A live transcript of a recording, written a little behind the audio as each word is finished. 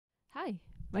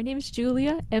My name is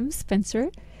Julia M. Spencer.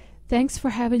 Thanks for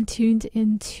having tuned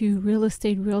into Real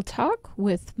Estate Real Talk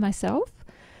with myself.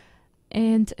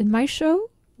 And in my show,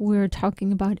 we're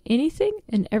talking about anything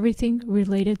and everything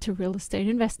related to real estate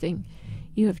investing.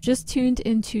 You have just tuned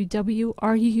into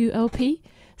WRUULP,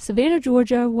 Savannah,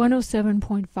 Georgia,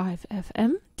 107.5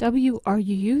 FM,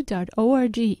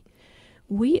 WRUU.org.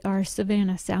 We are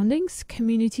Savannah Soundings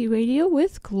Community Radio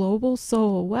with Global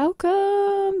Soul.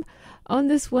 Welcome! On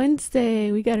this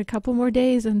Wednesday, we got a couple more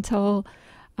days until,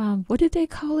 what did they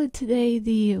call it today?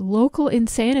 The local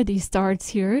insanity starts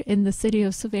here in the city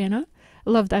of Savannah. I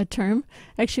love that term.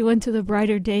 I actually went to the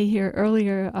Brighter Day here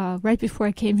earlier, right before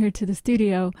I came here to the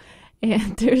studio,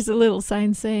 and there's a little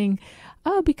sign saying,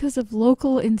 because of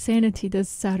local insanity this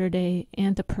Saturday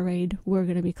and the parade, we're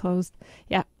going to be closed.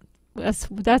 Yeah,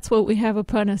 that's what we have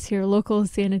upon us here, local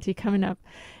insanity coming up.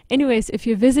 Anyways, if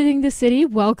you're visiting the city,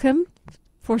 welcome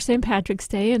for St. Patrick's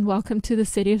Day, and welcome to the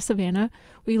city of Savannah.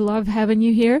 We love having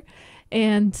you here.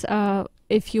 And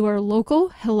if you are local,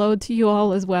 hello to you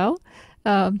all as well.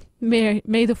 May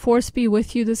the force be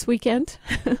with you this weekend.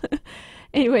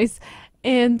 Anyways,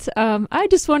 and I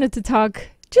just wanted to talk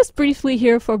just briefly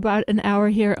here for about an hour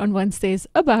here on Wednesdays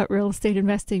about real estate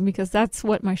investing, because that's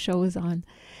what my show is on.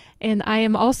 And I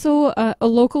am also a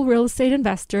local real estate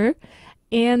investor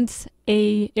and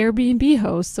a Airbnb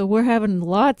host, so we're having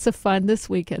lots of fun this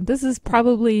weekend. This is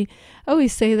probably, I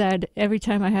always say that every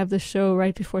time I have the show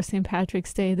right before St.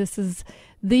 Patrick's Day, this is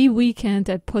the weekend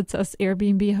that puts us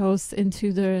Airbnb hosts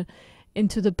into the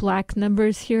black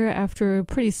numbers here after a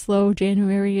pretty slow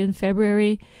January and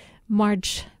February.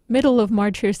 Middle of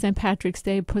March here, St. Patrick's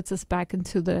Day puts us back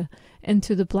into the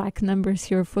black numbers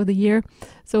here for the year.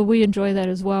 So we enjoy that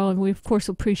as well, and we of course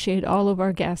appreciate all of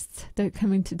our guests that are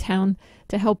coming to town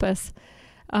to help us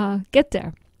get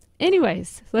there.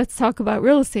 Anyways, let's talk about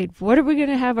real estate. What are we going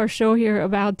to have our show here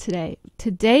about today?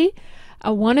 Today,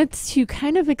 I wanted to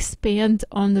kind of expand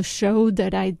on the show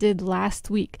that I did last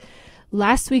week.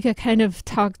 Last week, I kind of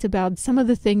talked about some of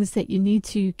the things that you need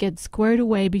to get squared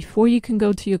away before you can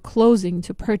go to your closing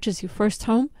to purchase your first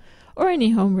home, or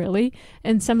any home really.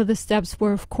 And some of the steps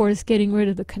were, of course, getting rid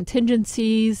of the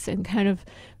contingencies and kind of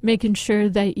making sure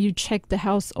that you check the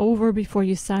house over before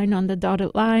you sign on the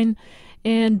dotted line,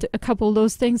 and a couple of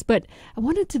those things. But I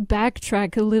wanted to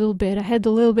backtrack a little bit. I had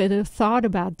a little bit of thought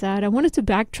about that. I wanted to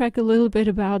backtrack a little bit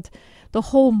about the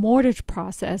whole mortgage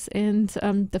process and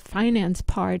the finance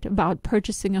part about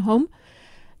purchasing a home.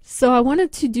 So I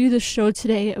wanted to do the show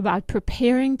today about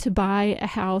preparing to buy a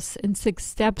house in 6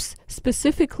 steps,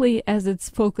 specifically as it's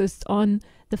focused on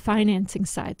the financing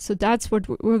side. So that's what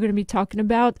we're going to be talking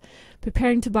about,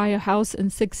 preparing to buy a house in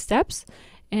 6 steps.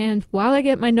 And while I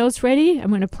get my notes ready, I'm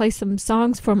going to play some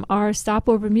songs from our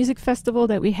Stopover Music Festival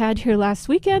that we had here last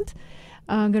weekend.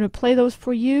 I'm going to play those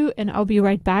for you, and I'll be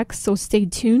right back, so stay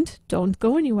tuned. Don't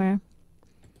go anywhere.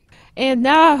 And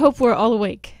now I hope we're all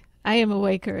awake. I am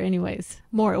awaker anyways.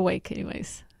 More awake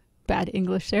anyways. Bad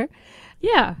English there.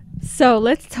 Yeah, so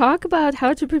let's talk about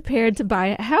how to prepare to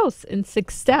buy a house in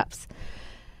 6 steps.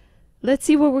 Let's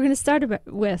see what we're going to start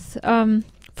with.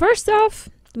 First off,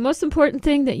 the most important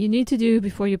thing that you need to do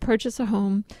before you purchase a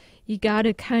home, you got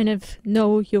to kind of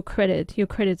know your credit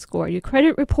score. Your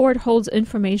credit report holds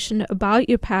information about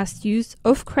your past use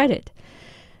of credit.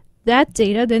 That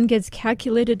data then gets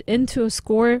calculated into a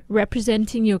score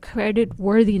representing your credit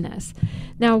worthiness.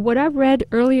 Now, what I read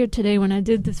earlier today when I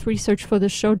did this research for the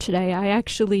show today, I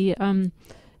actually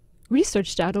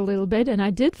researched out a little bit, and I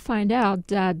did find out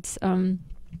that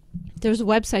there's a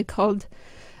website called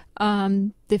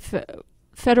the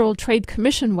Federal Trade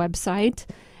Commission website,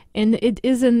 and it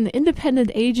is an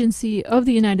independent agency of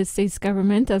the United States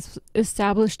government that's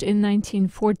established in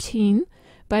 1914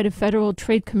 by the Federal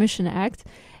Trade Commission Act.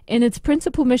 And its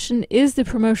principal mission is the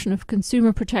promotion of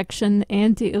consumer protection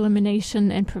and the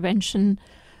elimination and prevention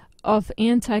of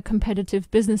anti-competitive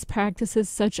business practices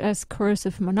such as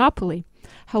coercive monopoly.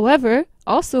 However,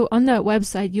 also on that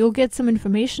website, you'll get some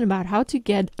information about how to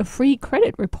get a free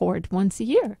credit report once a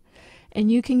year. And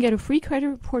you can get a free credit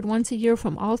report once a year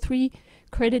from all 3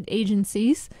 credit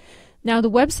agencies. Now,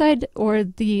 the website or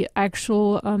the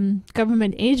actual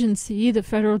government agency, the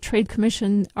Federal Trade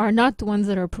Commission, are not the ones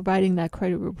that are providing that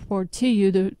credit report to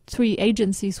you. The 3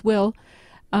 agencies will.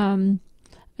 I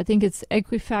think it's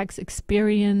Equifax,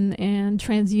 Experian, and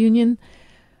TransUnion.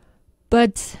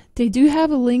 But they do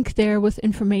have a link there with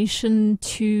information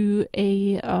to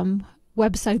a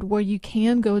website where you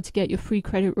can go to get your free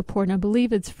credit report. And I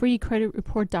believe it's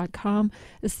freecreditreport.com.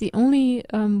 It's the only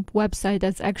website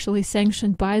that's actually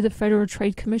sanctioned by the Federal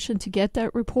Trade Commission to get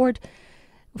that report.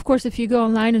 Of course, if you go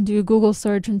online and do a Google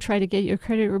search and try to get your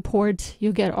credit report,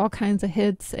 you'll get all kinds of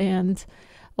hits, and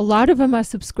a lot of them are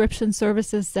subscription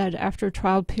services that after a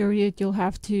trial period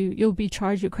you'll be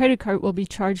charged, your credit card will be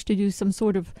charged to do some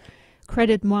sort of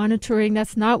credit monitoring.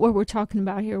 That's not what we're talking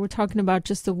about here. We're talking about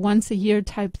just a once a year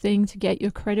type thing to get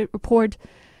your credit report,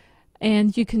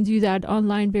 and you can do that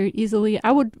online very easily.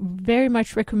 I would very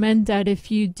much recommend that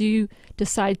if you do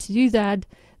decide to do that,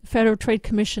 the Federal Trade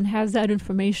Commission has that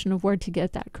information of where to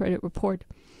get that credit report.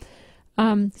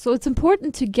 So it's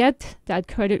important to get that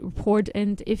credit report,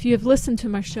 and if you have listened to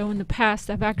my show in the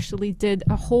past, I've actually did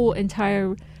a whole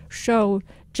entire show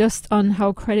just on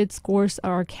how credit scores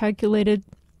are calculated,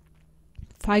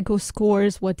 FICO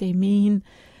scores, what they mean,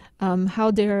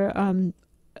 how they're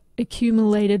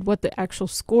accumulated, what the actual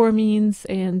score means,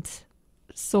 and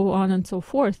so on and so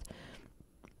forth.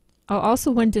 I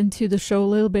also went into the show a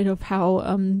little bit of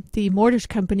how the mortgage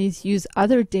companies use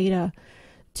other data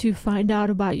to find out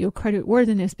about your credit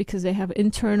worthiness, because they have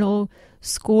internal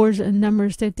scores and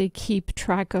numbers that they keep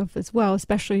track of as well,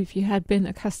 especially if you had been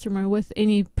a customer with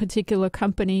any particular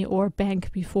company or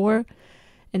bank before,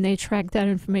 and they track that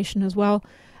information as well.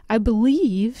 I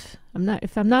believe,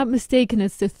 if I'm not mistaken,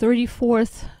 it's the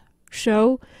 34th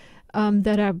show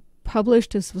that I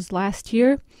published. This was last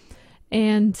year,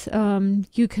 and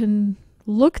you can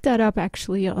look that up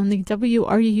actually on the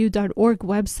wreu.org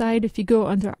website. If you go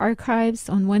under archives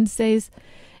on Wednesdays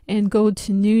and go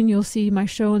to noon, you'll see my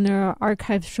show, and there are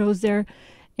archive shows there.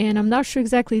 And I'm not sure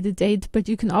exactly the date, but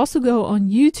you can also go on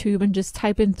YouTube and just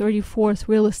type in 34th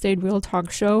Real Estate Real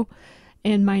Talk Show,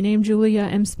 and my name, Julia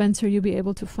M. Spencer. You'll be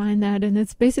able to find that. And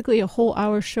it's basically a whole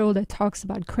hour show that talks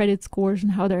about credit scores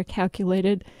and how they're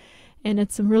calculated. And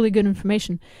it's some really good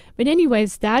information. But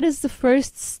anyways, that is the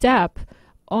first step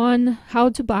on how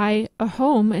to buy a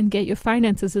home and get your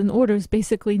finances in order, is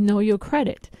basically know your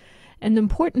credit. And the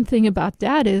important thing about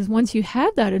that is once you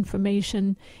have that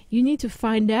information, you need to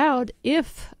find out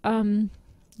if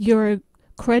your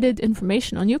credit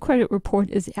information on your credit report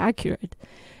is accurate.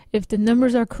 If the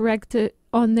numbers are correct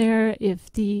on there,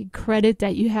 if the credit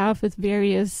that you have with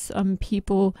various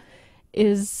people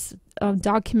is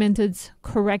documented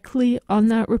correctly on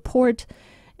that report.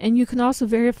 And you can also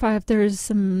verify if there is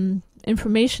some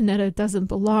information that it doesn't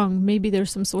belong. Maybe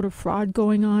there's some sort of fraud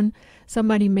going on.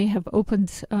 Somebody may have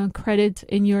opened credit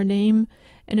in your name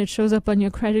and it shows up on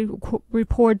your credit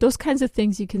report. Those kinds of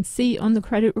things you can see on the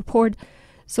credit report.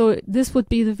 So this would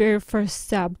be the very first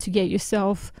step to get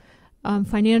yourself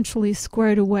financially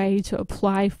squared away to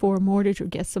apply for a mortgage or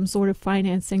get some sort of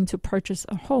financing to purchase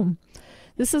a home.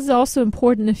 This is also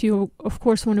important if you, of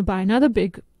course, want to buy another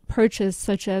big purchase,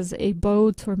 such as a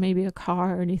boat or maybe a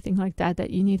car or anything like that that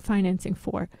you need financing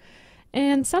for.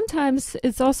 And sometimes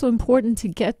it's also important to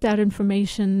get that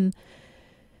information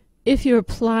if you're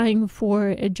applying for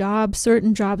a job.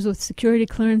 Certain jobs with security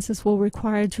clearances will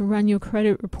require to run your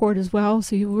credit report as well.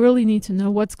 So you really need to know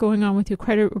what's going on with your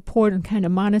credit report and kind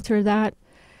of monitor that.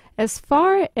 As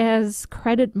far as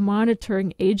credit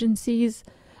monitoring agencies,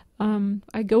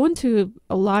 I go into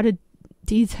a lot of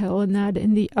detail in that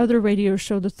in the other radio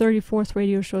show, the 34th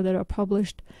radio show that I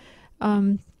published.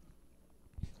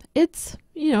 It's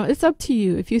up to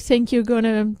you. If you think you're going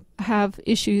to have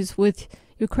issues with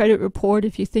your credit report,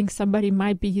 if you think somebody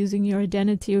might be using your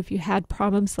identity, or if you had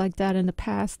problems like that in the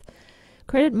past,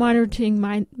 credit monitoring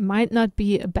might not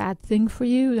be a bad thing for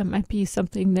you. That might be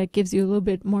something that gives you a little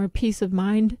bit more peace of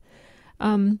mind.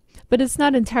 But it's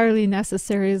not entirely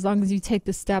necessary as long as you take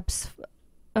the steps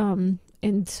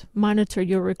and monitor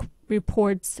your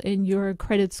reports and your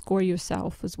credit score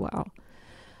yourself as well.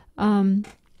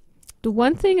 The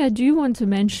one thing I do want to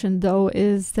mention, though,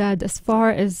 is that as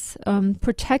far as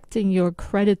protecting your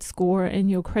credit score and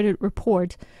your credit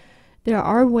report, there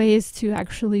are ways to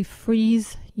actually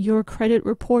freeze your credit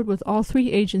report with all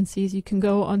three agencies. You can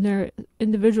go on their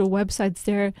individual websites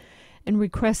there and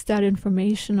request that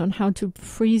information on how to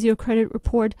freeze your credit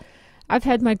report. I've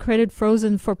had my credit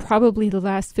frozen for probably the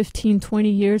last 15, 20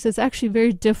 years. It's actually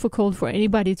very difficult for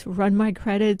anybody to run my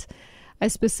credit. I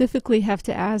specifically have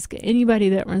to ask anybody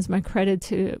that runs my credit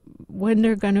to when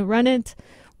they're going to run it,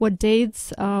 what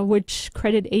dates, which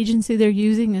credit agency they're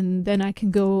using, and then I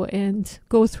can go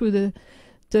through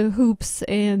the hoops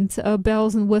and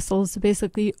bells and whistles to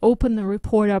basically open the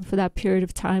report up for that period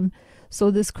of time, so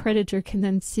this creditor can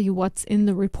then see what's in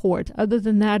the report. Other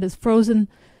than that, it's frozen.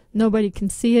 Nobody can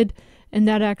see it, and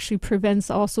that actually prevents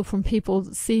also from people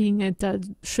seeing it that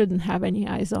shouldn't have any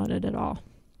eyes on it at all.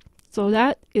 So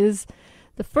that is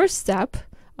the first step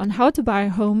on how to buy a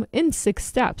home in 6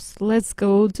 steps. Let's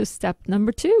go to step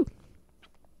number 2.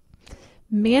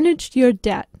 Manage your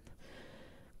debt.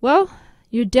 Well,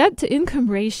 Your debt to income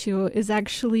ratio is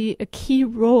actually a key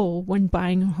role when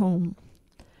buying a home.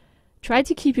 Try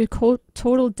to keep your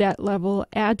total debt level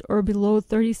at or below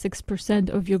 36%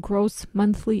 of your gross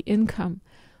monthly income.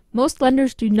 Most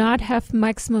lenders do not have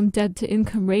maximum debt to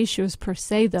income ratios per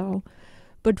se though,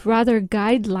 but rather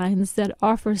guidelines that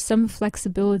offer some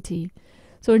flexibility.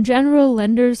 So in general,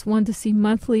 lenders want to see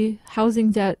monthly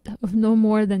housing debt of no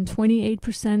more than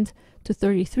 28% to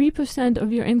 33%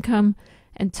 of your income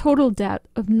and total debt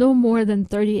of no more than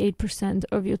 38%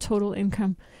 of your total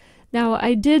income. Now,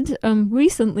 I did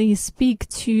recently speak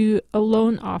to a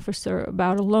loan officer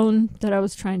about a loan that I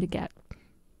was trying to get.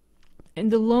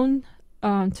 And the loan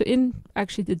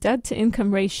the debt to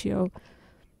income ratio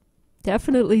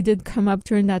definitely did come up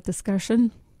during that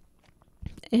discussion.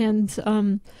 And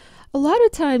a lot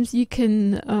of times you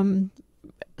can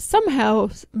somehow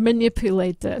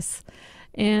manipulate this.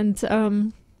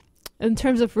 And in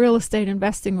terms of real estate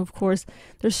investing, of course,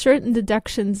 there's certain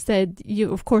deductions that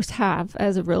you, of course, have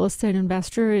as a real estate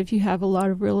investor. If you have a lot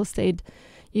of real estate,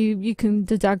 you can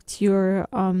deduct your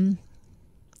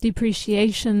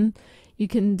depreciation, you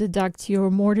can deduct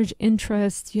your mortgage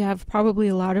interest. You have probably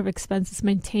a lot of expenses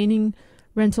maintaining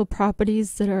rental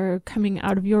properties that are coming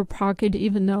out of your pocket,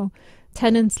 even though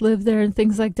tenants live there and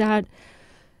things like that.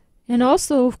 And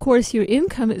also, of course, your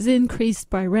income is increased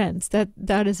by rents.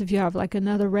 That is if you have like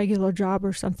another regular job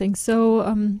or something.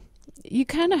 So you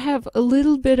kind of have a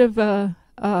little bit of a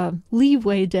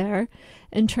leeway there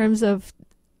in terms of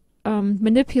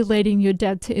manipulating your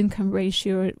debt to income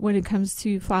ratio when it comes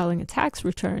to filing a tax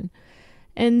return.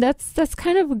 And that's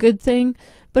kind of a good thing.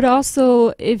 But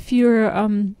also, if you're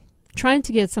trying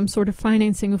to get some sort of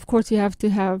financing, of course, you have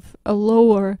to have a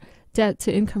lower debt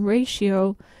to income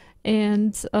ratio.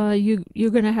 And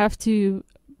you're going to have to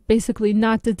basically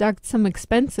not deduct some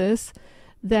expenses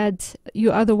that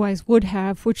you otherwise would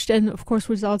have, which then, of course,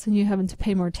 results in you having to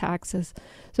pay more taxes.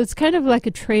 So it's kind of like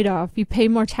a trade-off. You pay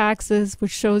more taxes,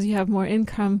 which shows you have more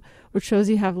income, which shows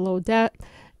you have low debt.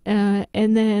 And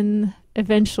then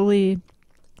eventually,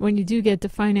 when you do get the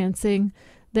financing,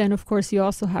 then, of course, you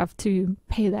also have to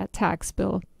pay that tax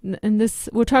bill. And this,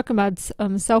 we're talking about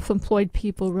self-employed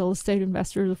people, real estate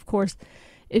investors, of course.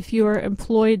 If you're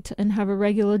employed and have a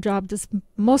regular job, this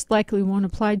most likely won't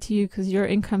apply to you because your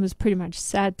income is pretty much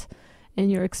set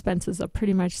and your expenses are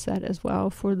pretty much set as well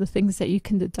for the things that you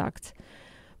can deduct.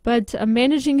 But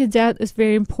managing your debt is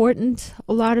very important.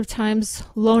 A lot of times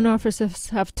loan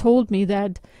officers have told me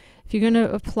that if you're going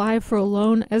to apply for a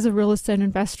loan as a real estate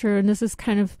investor, and this is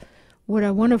kind of what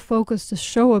I want to focus the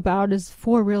show about is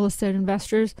for real estate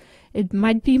investors, it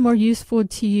might be more useful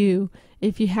to you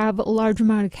if you have a large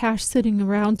amount of cash sitting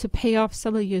around to pay off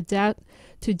some of your debt,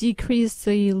 to decrease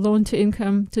the loan to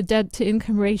income to debt to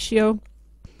income ratio,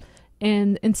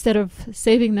 and instead of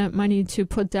saving that money to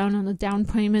put down on a down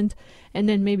payment, and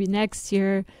then maybe next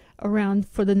year around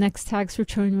for the next tax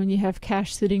return when you have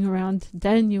cash sitting around,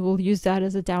 then you will use that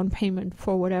as a down payment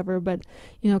for whatever. But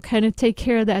kind of take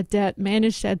care of that debt,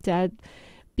 manage that debt,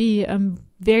 be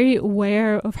very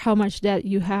aware of how much debt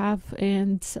you have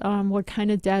and what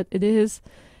kind of debt it is.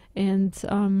 And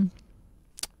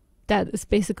that is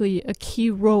basically a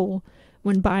key role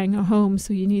when buying a home.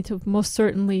 So you need to most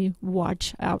certainly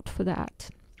watch out for that.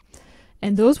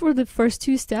 And those were the first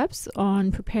 2 steps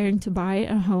on preparing to buy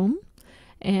a home.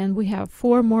 And we have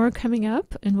 4 more coming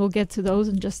up, and we'll get to those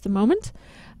in just a moment.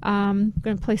 I'm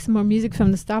going to play some more music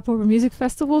from the Stopover Music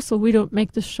Festival so we don't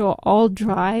make the show all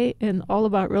dry and all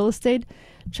about real estate.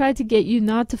 Try to get you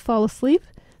not to fall asleep.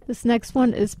 This next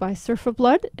one is by Surfer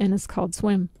Blood, and it's called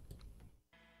Swim.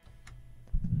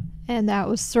 And that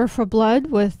was Surfer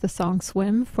Blood with the song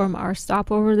Swim from our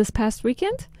stopover this past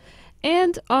weekend.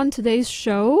 And on today's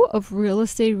show of Real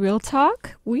Estate Real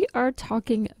Talk, we are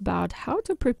talking about how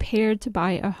to prepare to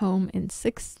buy a home in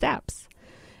 6 steps.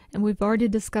 And we've already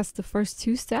discussed the first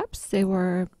 2 steps. They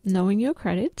were knowing your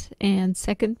credit and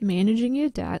second, managing your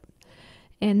debt.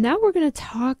 And now we're going to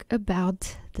talk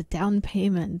about the down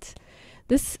payment.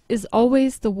 This is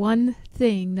always the one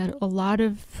thing that a lot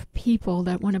of people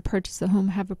that want to purchase a home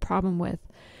have a problem with.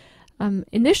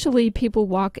 Initially, people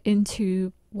walk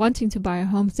into wanting to buy a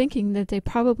home thinking that they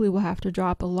probably will have to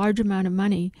drop a large amount of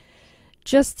money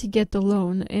just to get the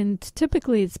loan, and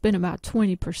typically it's been about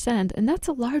 20%, and that's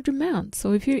a large amount.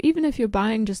 So even if you're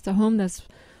buying just a home that's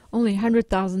only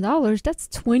 $100,000, that's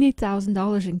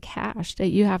 $20,000 in cash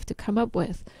that you have to come up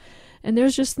with. And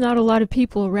there's just not a lot of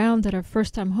people around that are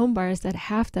first-time home buyers that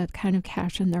have that kind of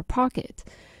cash in their pocket.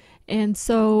 And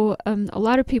so a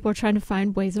lot of people are trying to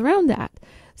find ways around that.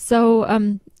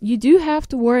 So you do have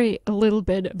to worry a little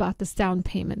bit about this down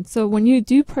payment. So when you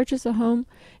do purchase a home,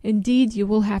 indeed, you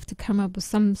will have to come up with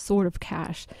some sort of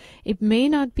cash. It may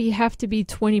not have to be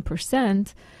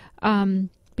 20%,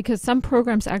 because some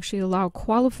programs actually allow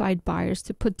qualified buyers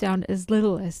to put down as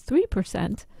little as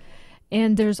 3%.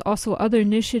 And there's also other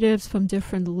initiatives from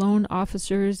different loan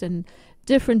officers and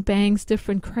different banks,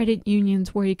 different credit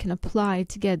unions where you can apply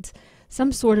to get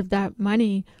some sort of that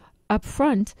money up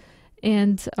front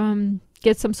and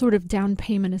get some sort of down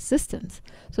payment assistance.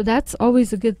 So that's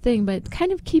always a good thing, but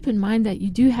kind of keep in mind that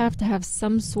you do have to have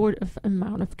some sort of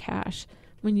amount of cash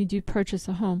when you do purchase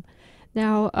a home.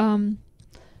 Now,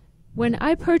 when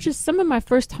I purchased some of my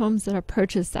first homes that I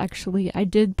purchased, actually, I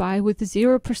did buy with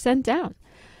 0% down.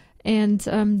 And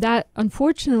that,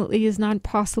 unfortunately, is not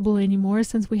possible anymore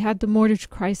since we had the mortgage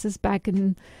crisis back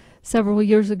in several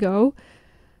years ago.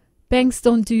 Banks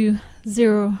don't do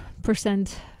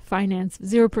 0% finance,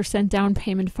 0% down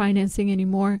payment financing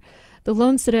anymore. The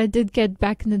loans that I did get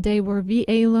back in the day were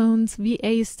VA loans.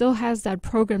 VA still has that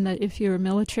program that if you're a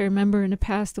military member in the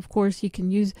past, of course, you can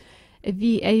use a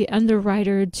VA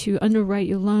underwriter to underwrite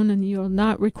your loan and you're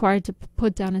not required to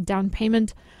put down a down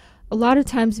payment. A lot of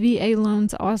times VA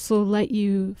loans also let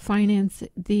you finance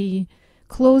the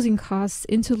closing costs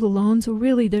into the loan. So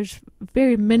really there's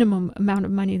very minimum amount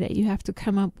of money that you have to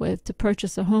come up with to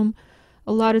purchase a home.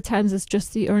 A lot of times it's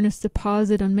just the earnest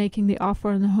deposit on making the offer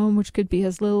on the home, which could be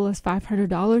as little as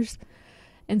 $500.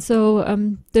 And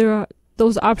so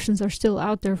those options are still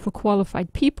out there for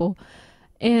qualified people.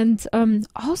 And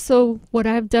also what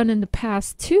I've done in the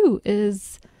past too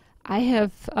is I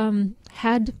have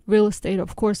had real estate,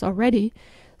 of course, already.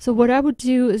 So what I would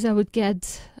do is I would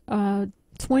get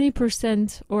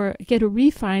 20% or get a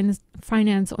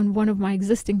refinance on one of my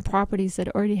existing properties that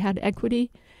already had equity,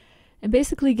 and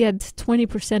basically get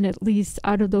 20% at least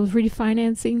out of those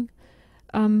refinancing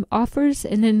offers,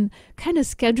 and then kind of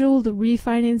schedule the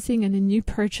refinancing and the new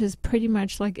purchase pretty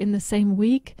much like in the same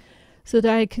week, so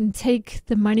that I can take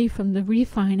the money from the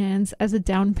refinance as a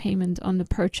down payment on the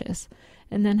purchase,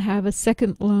 and then have a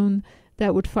second loan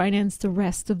that would finance the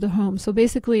rest of the home. So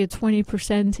basically a 20%,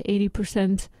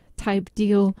 80% type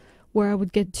deal where I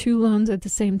would get two loans at the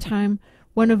same time,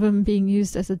 one of them being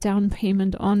used as a down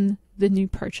payment on the new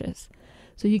purchase.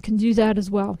 So you can do that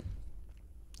as well.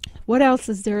 What else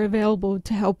is there available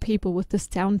to help people with this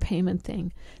down payment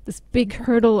thing, this big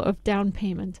hurdle of down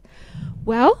payment?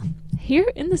 Well,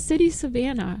 here in the city of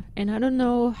Savannah, and I don't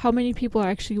know how many people are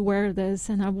actually aware of this,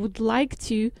 and I would like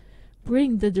to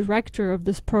bring the director of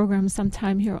this program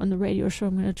sometime here on the radio show.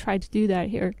 I'm going to try to do that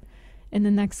here in the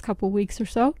next couple weeks or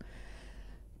so.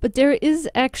 But there is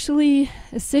actually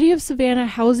a City of Savannah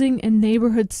Housing and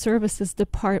Neighborhood Services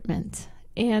Department.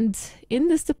 And in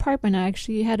this department, I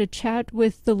actually had a chat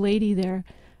with the lady there.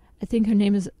 I think her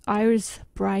name is Iris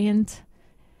Bryant.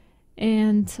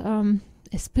 And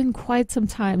it's been quite some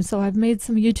time, so I've made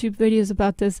some YouTube videos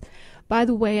about this. By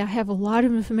the way, I have a lot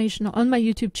of information on my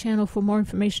YouTube channel for more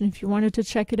information if you wanted to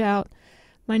check it out.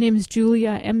 My name is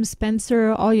Julia M.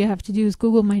 Spencer. All you have to do is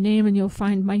Google my name and you'll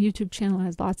find my YouTube channel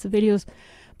has lots of videos.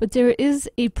 But there is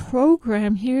a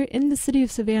program here in the city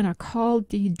of Savannah called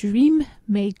the Dream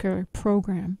Maker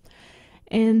program.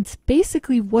 And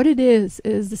basically what it is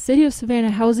the City of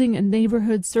Savannah Housing and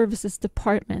Neighborhood Services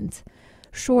Department,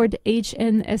 short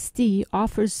HNSD,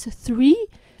 offers 3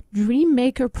 Dream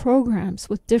Maker programs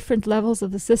with different levels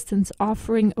of assistance,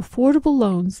 offering affordable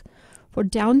loans for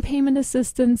down payment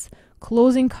assistance,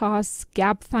 closing costs,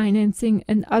 gap financing,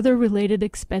 and other related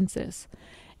expenses.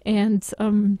 And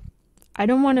I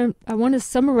want to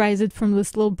summarize it from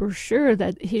this little brochure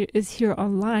that is here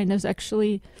online. There's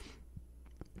actually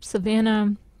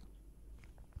Savannah,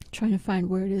 trying to find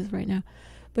where it is right now,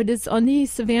 but it's on the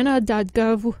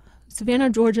savannah.gov,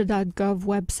 savannahgeorgia.gov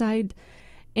website.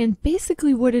 And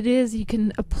basically what it is, you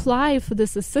can apply for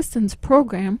this assistance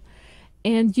program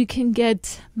and you can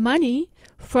get money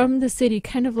from the city,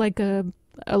 kind of like a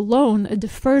loan, a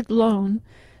deferred loan,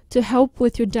 to help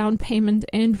with your down payment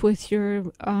and with your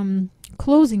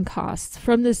closing costs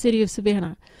from the city of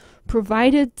Savannah,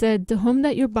 provided that the home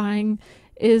that you're buying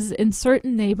is in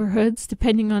certain neighborhoods,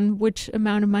 depending on which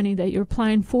amount of money that you're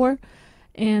applying for,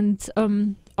 and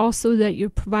also that you're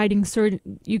providing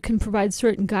you can provide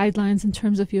certain guidelines in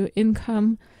terms of your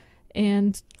income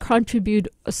and contribute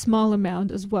a small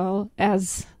amount as well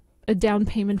as a down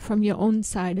payment from your own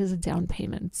side as a down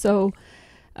payment. So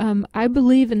I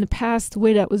believe in the past, the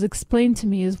way that was explained to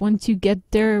me is once you get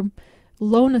their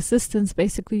loan assistance,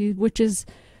 basically, which is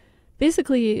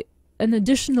basically an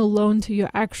additional loan to your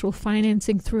actual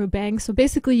financing through a bank. So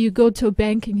basically you go to a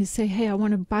bank and you say, hey, I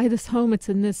want to buy this home. It's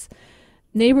in this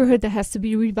neighborhood that has to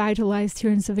be revitalized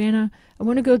here in Savannah. I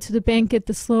want to go to the bank, get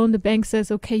this loan. The bank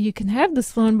says, okay, you can have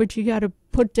this loan, but you got to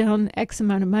put down X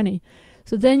amount of money.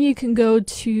 So then you can go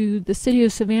to the city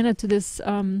of Savannah, to this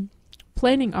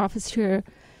planning office here,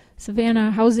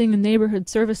 Savannah Housing and Neighborhood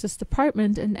Services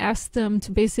Department, and ask them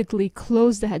to basically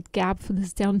close that gap for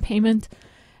this down payment.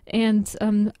 And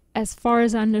as far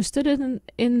as I understood it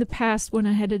in the past, when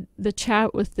I had the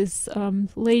chat with this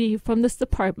lady from this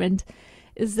department,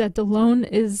 is that the loan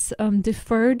is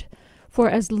deferred for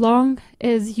as long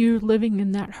as you're living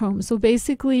in that home. So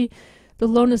basically, the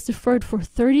loan is deferred for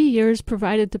 30 years,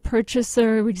 provided the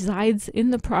purchaser resides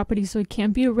in the property, so it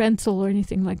can't be a rental or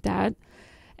anything like that,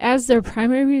 as their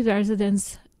primary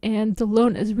residence, and the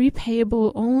loan is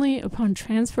repayable only upon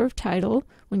transfer of title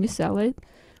when you sell it,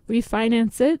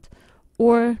 refinance it,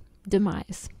 or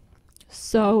demise.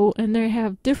 So, and they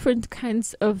have different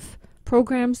kinds of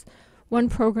programs. One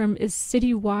program is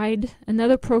citywide,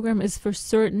 another program is for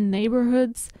certain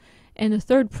neighborhoods, and the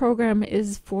third program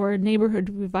is for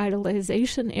neighborhood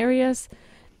revitalization areas,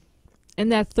 and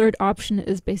that third option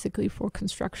is basically for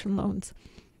construction loans.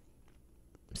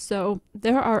 So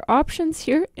there are options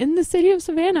here in the city of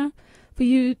Savannah for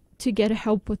you to get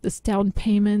help with this down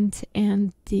payment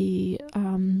and the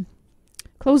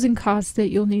closing costs that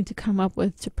you'll need to come up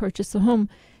with to purchase a home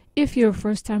if you're a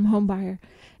first-time home buyer.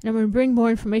 And I'm going to bring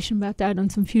more information about that on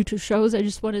some future shows. I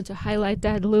just wanted to highlight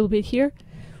that a little bit here.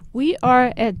 We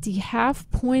are at the half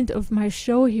point of my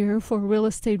show here for Real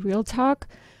Estate Real Talk.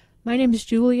 My name is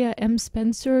Julia M.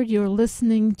 Spencer. You're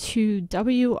listening to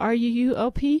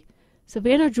WRUULP,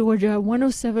 Savannah, Georgia,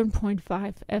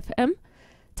 107.5 FM,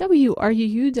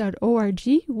 WRUU.org.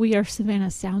 We are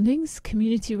Savannah Soundings,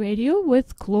 community radio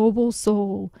with Global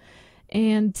Soul.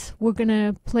 And we're going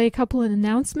to play a couple of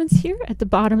announcements here at the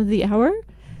bottom of the hour.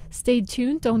 Stay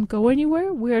tuned. Don't go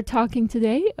anywhere. We are talking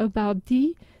today about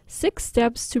the 6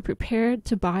 steps to prepare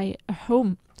to buy a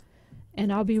home.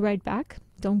 And I'll be right back.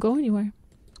 Don't go anywhere.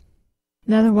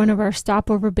 Another one of our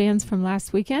stopover bands from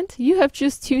last weekend. You have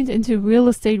just tuned into Real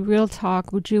Estate Real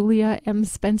Talk with Julia M.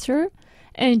 Spencer.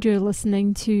 And you're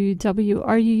listening to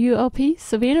WRUULP,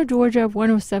 Savannah, Georgia,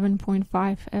 107.5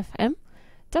 FM.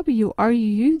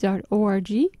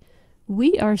 WRUU.org.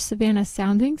 We are Savannah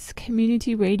Soundings,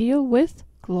 community radio with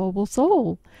Global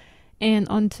Soul. And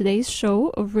on today's show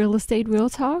of Real Estate Real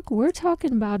Talk, we're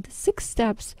talking about the 6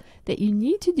 steps that you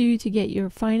need to do to get your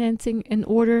financing in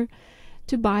order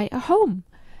to buy a home.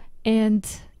 And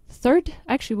third,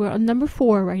 actually we're on number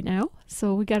 4 right now,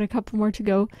 so we got a couple more to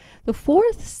go. The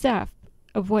 4th step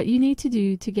of what you need to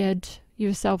do to get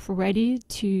yourself ready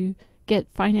to get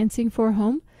financing for a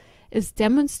home is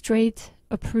demonstrate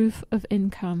a proof of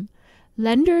income.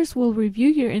 Lenders will review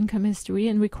your income history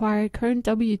and require current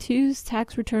W-2s,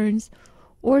 tax returns,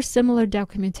 or similar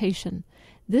documentation.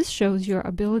 This shows your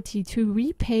ability to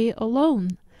repay a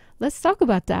loan. Let's talk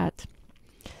about that.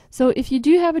 So if you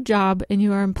do have a job and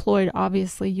you are employed,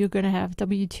 obviously you're going to have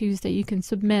W-2s that you can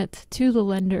submit to the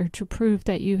lender to prove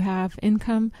that you have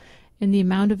income and the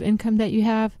amount of income that you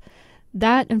have.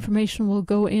 That information will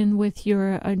go in with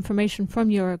your information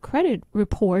from your credit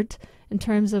report in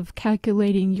terms of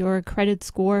calculating your credit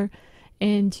score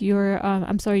and your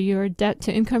your debt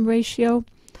to income ratio.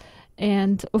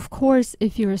 And of course,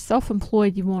 if you're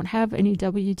self-employed, you won't have any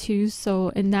W-2s. So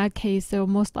in that case, they'll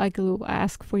most likely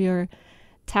ask for your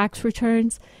tax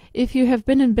returns. If you have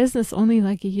been in business only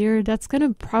like a year, that's going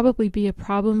to probably be a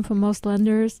problem for most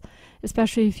lenders,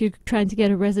 especially if you're trying to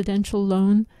get a residential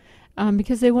loan.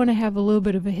 Because they want to have a little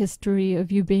bit of a history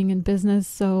of you being in business.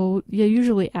 So you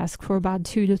usually ask for about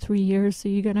 2 to 3 years. So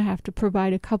you're going to have to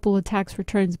provide a couple of tax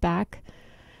returns back.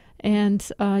 And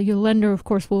your lender, of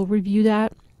course, will review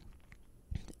that.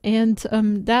 And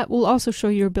that will also show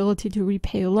your ability to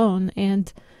repay a loan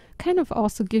and kind of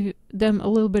also give them a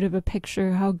little bit of a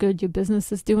picture how good your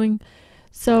business is doing.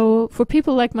 So for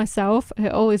people like myself, I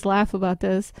always laugh about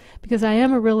this because I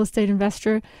am a real estate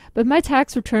investor, but my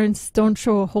tax returns don't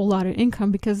show a whole lot of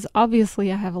income because obviously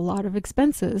I have a lot of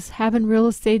expenses. Having real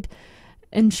estate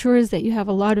ensures that you have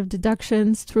a lot of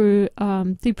deductions through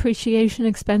depreciation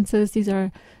expenses. These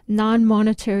are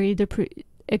non-monetary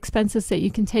expenses that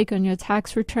you can take on your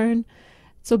tax return.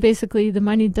 So basically the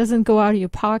money doesn't go out of your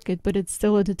pocket, but it's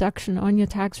still a deduction on your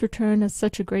tax return. That's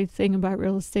such a great thing about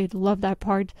real estate. Love that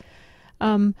part.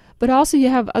 But also you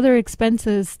have other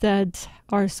expenses that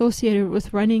are associated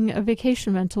with running a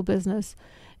vacation rental business.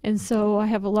 And so I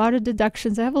have a lot of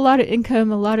deductions. I have a lot of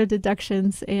income, a lot of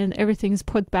deductions, and everything's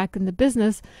put back in the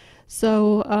business.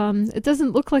 So it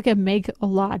doesn't look like I make a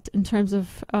lot in terms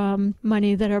of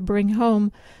money that I bring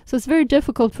home. So it's very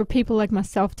difficult for people like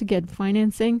myself to get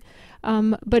financing.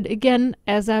 But again,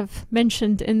 as I've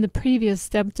mentioned in the previous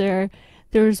step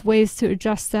there's ways to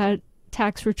adjust that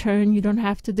tax return. You don't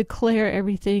have to declare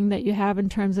everything that you have in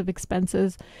terms of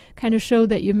expenses, kind of show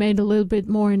that you made a little bit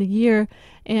more in a year.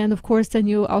 And of course, then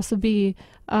you'll also be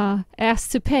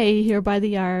asked to pay here by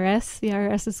the IRS. The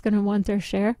IRS is going to want their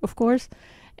share, of course,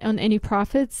 on any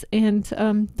profits. And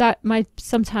that might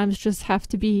sometimes just have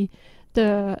to be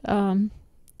the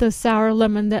sour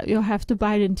lemon that you'll have to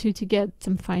bite into to get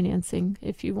some financing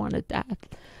if you wanted that.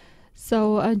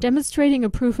 So demonstrating a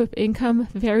proof of income,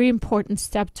 very important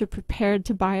step to prepare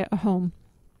to buy a home.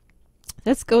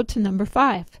 Let's go to number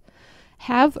 5.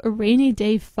 Have a rainy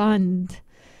day fund.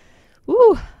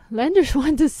 Ooh, lenders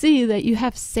want to see that you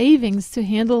have savings to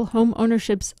handle home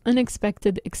ownership's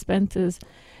unexpected expenses.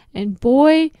 And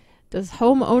boy, does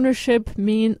home ownership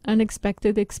mean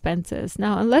unexpected expenses.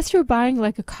 Now, unless you're buying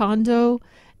like a condo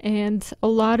and a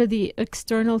lot of the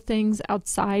external things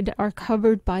outside are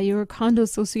covered by your condo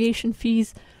association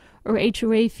fees or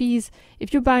HOA fees,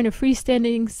 if you're buying a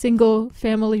freestanding single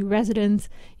family residence,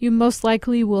 you most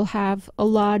likely will have a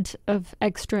lot of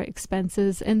extra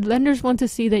expenses, and lenders want to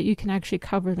see that you can actually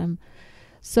cover them.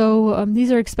 So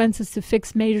these are expenses to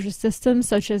fix major systems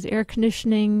such as air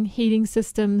conditioning, heating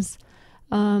systems,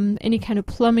 any kind of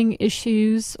plumbing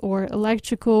issues or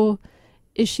electrical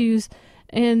issues.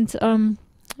 And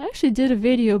I actually did a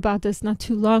video about this not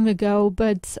too long ago,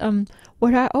 but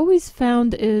what I always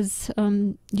found is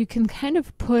you can kind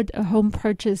of put a home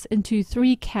purchase into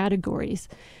 3 categories.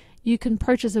 You can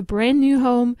purchase a brand new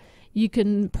home, you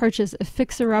can purchase a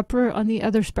fixer-upper on the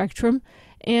other spectrum,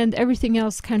 and everything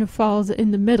else kind of falls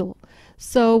in the middle.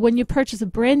 So when you purchase a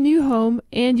brand new home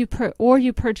and you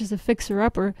purchase a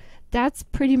fixer-upper, that's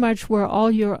pretty much where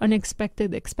all your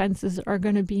unexpected expenses are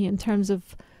going to be in terms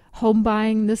of home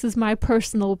buying. This is my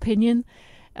personal opinion.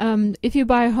 If you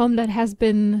buy a home that has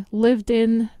been lived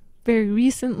in very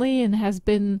recently and has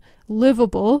been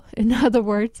livable, in other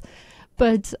words,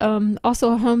 but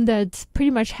also a home that pretty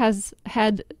much has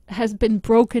been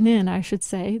broken in, I should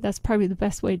say. That's probably the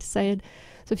best way to say it.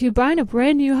 So if you're buying a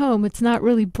brand new home, it's not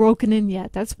really broken in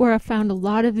yet. That's where I found a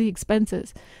lot of the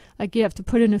expenses. Like you have to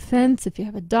put in a fence if you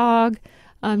have a dog.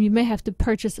 You may have to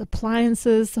purchase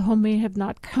appliances. The home may have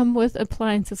not come with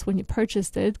appliances when you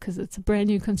purchased it because it's a brand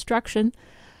new construction.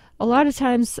 A lot of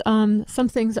times some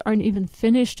things aren't even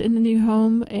finished in the new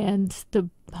home, and the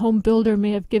home builder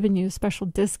may have given you a special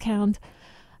discount.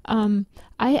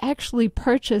 I actually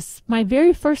purchased, my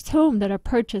very first home that I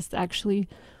purchased actually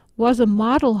was a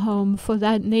model home for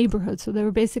that neighborhood. So they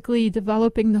were basically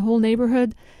developing the whole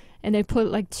neighborhood, and they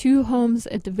put like 2 homes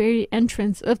at the very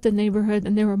entrance of the neighborhood,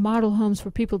 and they were model homes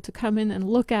for people to come in and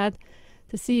look at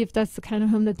to see if that's the kind of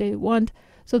home that they want.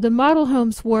 So the model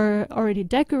homes were already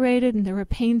decorated, and they were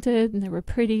painted, and they were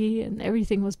pretty, and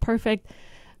everything was perfect.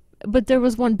 But there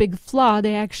was one big flaw.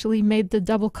 They actually made the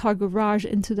double-car garage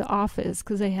into the office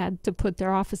because they had to put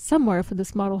their office somewhere for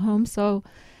this model home. So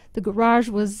the garage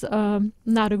was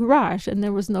not a garage, and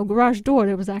there was no garage door.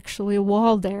 There was actually a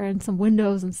wall there and some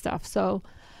windows and stuff. So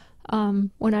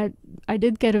when I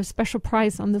did get a special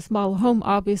price on this model home,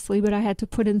 obviously, but I had to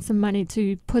put in some money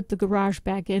to put the garage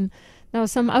back in. Now,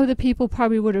 some other people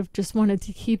probably would have just wanted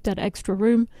to keep that extra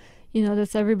room. You know,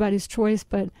 that's everybody's choice,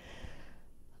 but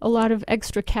a lot of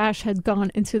extra cash had gone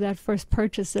into that first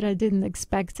purchase that I didn't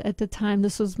expect at the time.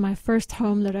 This was my first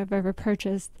home that I've ever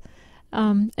purchased.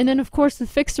 And then, of course, the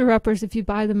fixer-uppers, if you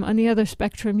buy them on the other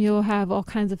spectrum, you'll have all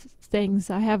kinds of things.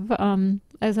 I have,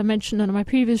 as I mentioned on my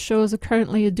previous shows,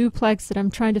 currently a duplex that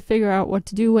I'm trying to figure out what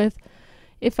to do with.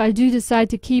 If I do decide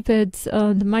to keep it,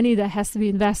 the money that has to be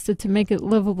invested to make it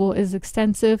livable is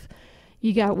extensive.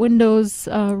 You got windows,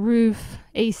 roof,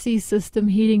 AC system,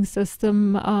 heating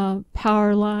system,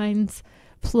 power lines,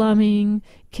 plumbing,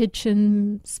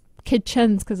 kitchens,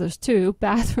 because there's 2,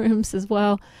 bathrooms as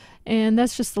well. And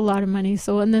that's just a lot of money.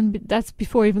 So, and then that's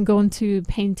before even going to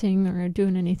painting or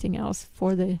doing anything else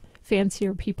for the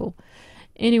fancier people.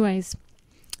 Anyways,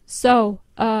 so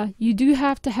you do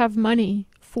have to have money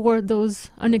for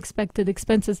those unexpected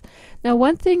expenses. Now,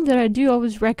 one thing that I do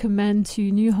always recommend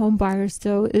to new home buyers,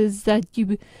 though, is that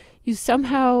you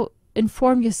somehow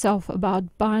inform yourself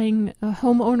about buying a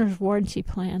homeowner's warranty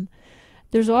plan.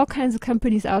 There's all kinds of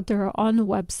companies out there on the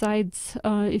websites.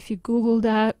 If you Google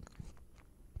that,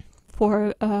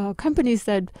 for companies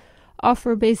that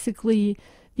offer basically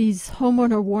these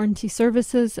homeowner warranty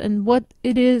services, and what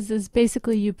it is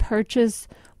basically you purchase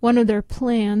one of their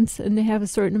plans, and they have a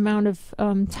certain amount of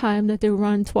time that they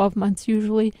run, 12 months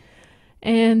usually,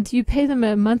 and you pay them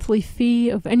a monthly fee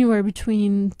of anywhere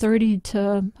between $30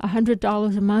 to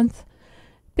 $100 a month,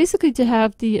 basically to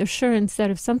have the assurance that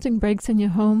if something breaks in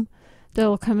your home,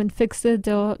 they'll come and fix it.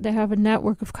 They have a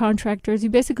network of contractors. You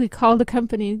basically call the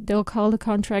company, they'll call the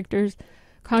contractors.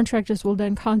 Contractors will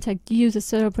then contact you to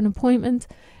set up an appointment,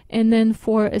 and then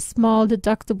for a small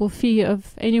deductible fee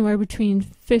of anywhere between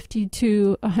 $50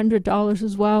 to $100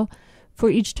 as well, for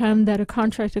each time that a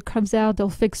contractor comes out, they'll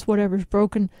fix whatever's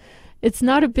broken. It's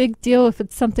not a big deal if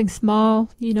it's something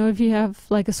small, if you have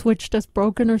like a switch that's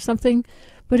broken or something,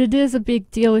 but it is a big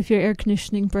deal if your air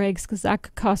conditioning breaks, because that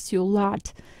could cost you a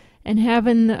lot. And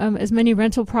having as many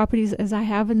rental properties as I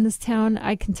have in this town,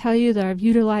 I can tell you that I've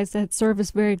utilized that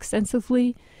service very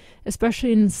extensively,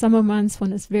 especially in summer months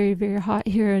when it's very, very hot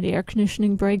here and the air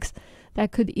conditioning breaks.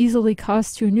 That could easily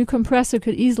cost you, a new compressor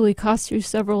could easily cost you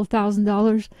several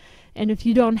 $1,000s. And if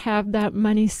you don't have that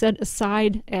money set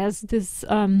aside, as this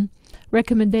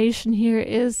recommendation here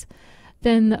is,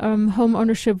 then home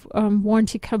ownership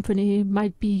warranty company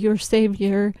might be your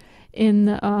savior in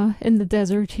the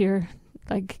desert here,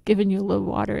 like giving you a little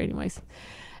water anyways.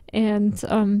 And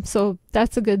so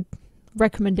that's a good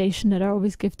recommendation that I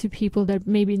always give to people that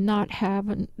maybe not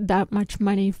have that much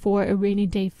money for a rainy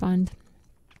day fund.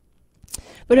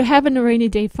 But having a rainy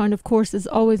day fund, of course, is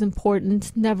always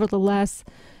important, nevertheless,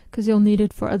 because you'll need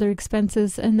it for other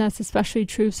expenses, and that's especially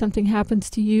true if something happens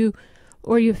to you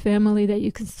or your family, that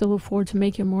you can still afford to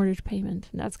make your mortgage payment.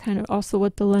 And that's kind of also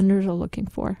what the lenders are looking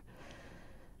for.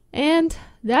 And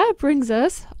that brings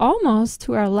us almost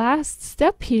to our last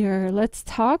step here. Let's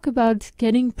talk about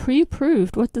getting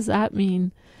pre-approved. What does that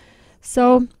mean?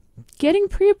 So getting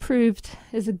pre-approved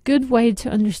is a good way to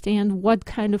understand what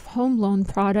kind of home loan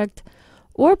product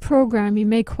or program you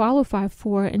may qualify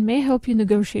for, and may help you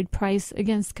negotiate price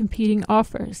against competing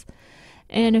offers.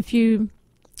 And if you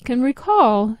can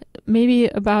recall, maybe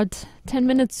about 10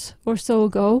 minutes or so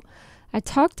ago, I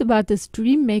talked about this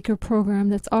Dream Maker program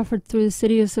that's offered through the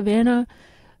city of Savannah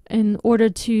in order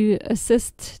to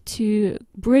assist to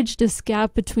bridge this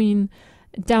gap between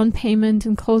down payment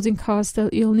and closing costs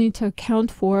that you'll need to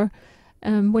account for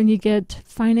when you get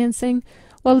financing.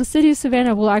 Well, the city of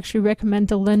Savannah will actually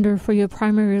recommend a lender for your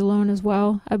primary loan as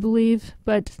well, I believe,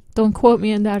 but don't quote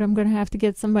me on that. I'm going to have to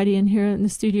get somebody in here in the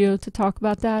studio to talk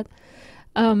about that.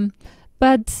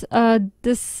 But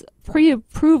this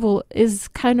pre-approval is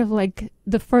kind of like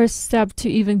the first step to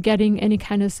even getting any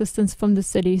kind of assistance from the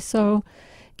city. So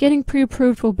getting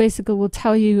pre-approved will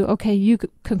tell you, okay, you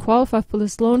can qualify for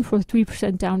this loan for a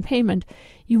 3% down payment.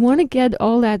 You want to get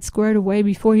all that squared away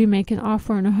before you make an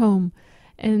offer on a home.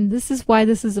 And this is why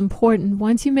this is important.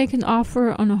 Once you make an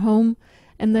offer on a home,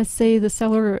 and let's say the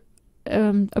seller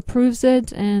approves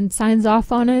it and signs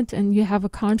off on it, and you have a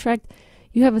contract,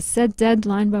 you have a set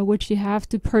deadline by which you have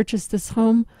to purchase this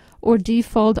home or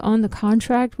default on the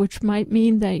contract, which might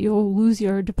mean that you'll lose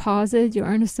your deposit, your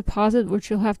earnest deposit, which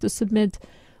you'll have to submit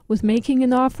with making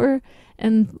an offer.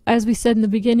 And as we said in the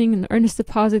beginning, an earnest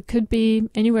deposit could be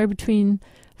anywhere between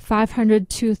 $500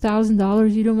 to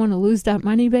 $1,000. You don't want to lose that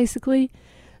money, basically.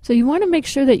 So you want to make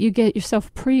sure that you get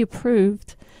yourself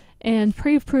pre-approved. And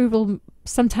pre-approval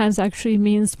sometimes actually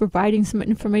means providing some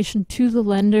information to the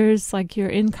lenders, like your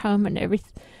income and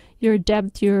your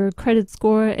debt, your credit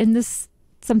score. And this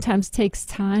sometimes takes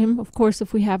time. Of course,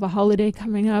 if we have a holiday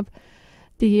coming up,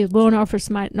 the loan offers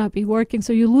might not be working.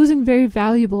 So you're losing very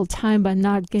valuable time by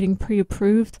not getting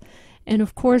pre-approved. And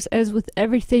of course, as with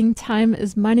everything, time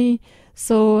is money.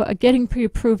 So getting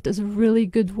pre-approved is a really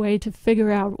good way to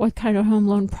figure out what kind of home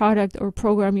loan product or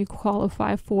program you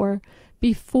qualify for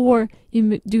before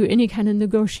you do any kind of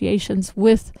negotiations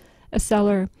with a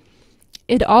seller.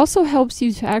 It also helps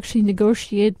you to actually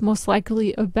negotiate most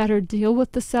likely a better deal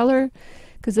with the seller,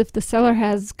 because if the seller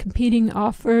has competing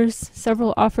offers,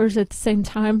 several offers at the same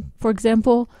time, for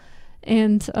example,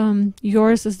 and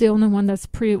yours is the only one that's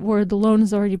where the loan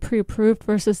is already pre-approved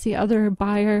versus the other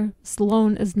buyer's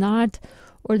loan is not,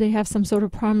 or they have some sort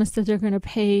of promise that they're going to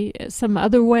pay some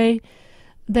other way,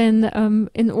 then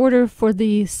in order for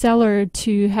the seller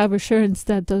to have assurance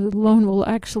that the loan will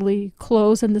actually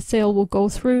close and the sale will go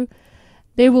through,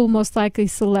 they will most likely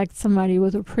select somebody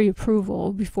with a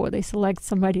pre-approval before they select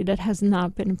somebody that has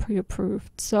not been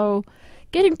pre-approved. So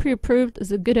getting pre-approved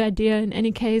is a good idea in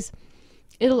any case.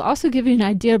 It'll also give you an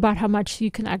idea about how much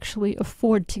you can actually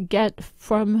afford to get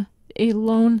from a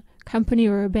loan company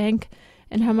or a bank,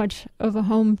 and how much of a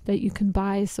home that you can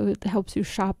buy. So it helps you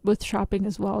shop with shopping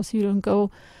as well, so you don't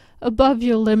go above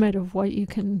your limit of what you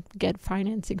can get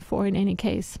financing for in any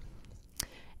case.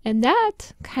 And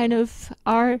that kind of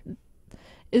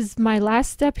is my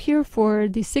last step here for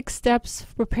the 6 steps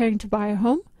preparing to buy a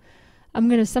home. I'm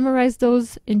going to summarize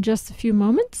those in just a few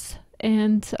moments,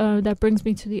 and that brings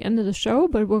me to the end of the show,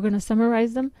 but we're going to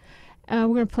summarize them. We're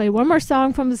going to play one more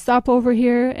song from the stopover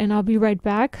here, and I'll be right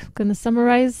back. I'm going to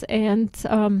summarize, and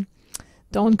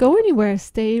don't go anywhere.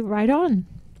 Stay right on.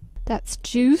 That's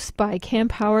Juice by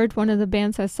Camp Howard, one of the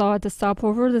bands I saw at the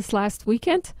stopover this last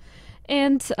weekend.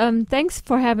 And thanks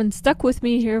for having stuck with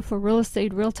me here for Real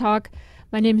Estate Real Talk.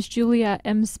 My name is Julia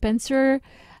M. Spencer,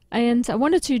 and I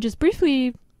wanted to just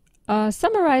briefly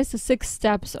summarize the 6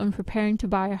 steps on preparing to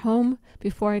buy a home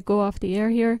before I go off the air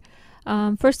here.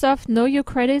 First off, know your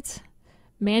credit,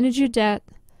 manage your debt,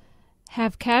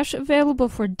 have cash available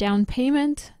for down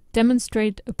payment,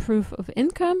 demonstrate a proof of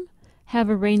income, have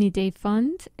a rainy day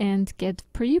fund, and get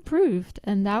pre-approved.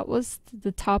 And that was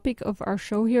the topic of our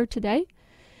show here today.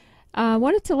 I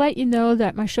wanted to let you know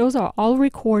that my shows are all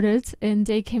recorded and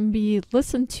they can be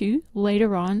listened to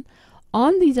later on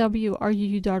the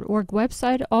WRUU.org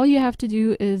website. All you have to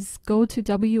do is go to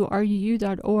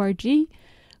WRUU.org,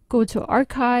 go to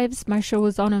archives. My show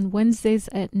is on Wednesdays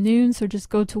at noon, so just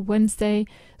go to Wednesday,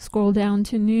 scroll down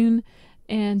to noon,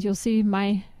 and you'll see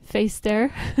my face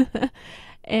there.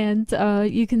 And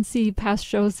you can see past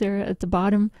shows there at the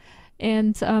bottom.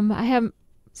 And I am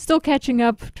still catching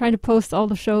up, trying to post all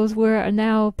the shows. We're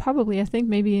now probably, I think,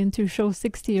 maybe into show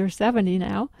 60 or 70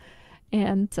 now.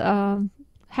 And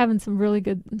having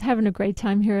a great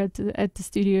time here at the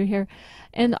studio here.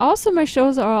 And also my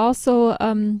shows are also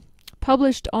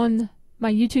published on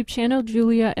my YouTube channel,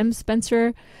 Julia M.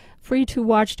 Spencer, free to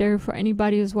watch there for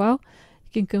anybody as well.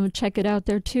 You can go check it out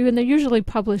there too. And they're usually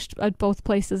published at both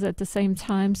places at the same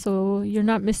time, so you're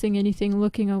not missing anything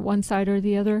looking on one side or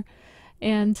the other.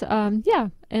 And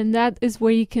and that is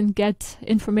where you can get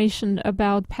information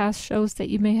about past shows that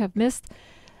you may have missed.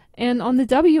 And on the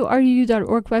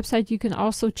WRUU.org website, you can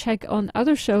also check on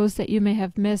other shows that you may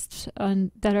have missed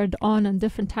that are on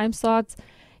different time slots.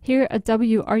 Here at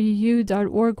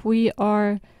WRUU.org,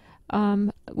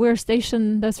 we're a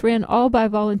station that's ran all by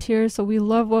volunteers, so we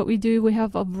love what we do. We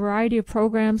have a variety of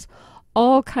programs,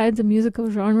 all kinds of musical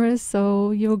genres,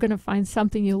 so you're going to find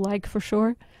something you like for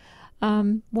sure.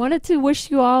 Wanted to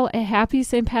wish you all a happy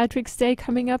St. Patrick's Day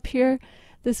coming up here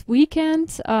this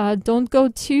weekend. Don't go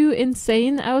too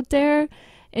insane out there.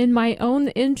 In my own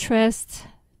interest,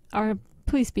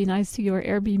 please be nice to your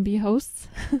Airbnb hosts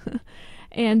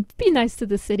and be nice to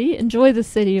the city. Enjoy the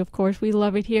city, of course. We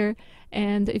love it here.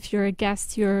 And if you're a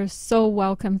guest, you're so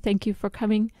welcome. Thank you for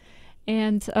coming.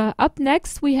 And up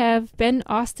next, we have Ben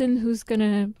Austin, who's going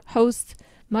to host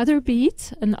Mother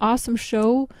Beat, an awesome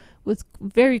show with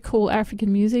very cool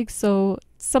African music. So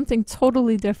something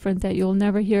totally different that you'll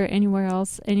never hear anywhere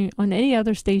else, on any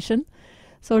other station.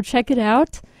 So check it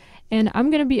out. And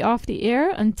I'm going to be off the air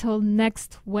until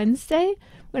next Wednesday.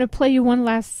 I'm going to play you one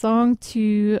last song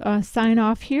to sign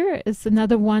off here. It's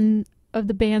another one of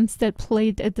the bands that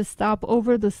played at the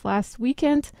stopover this last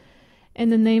weekend.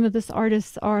 And the name of this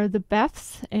artist are the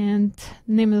Beths. And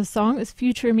the name of the song is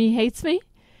Future Me Hates Me.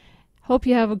 Hope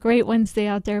you have a great Wednesday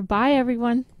out there. Bye,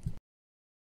 everyone.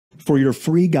 For your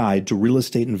free guide to real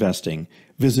estate investing,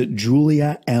 visit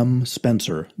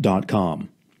juliamspencer.com.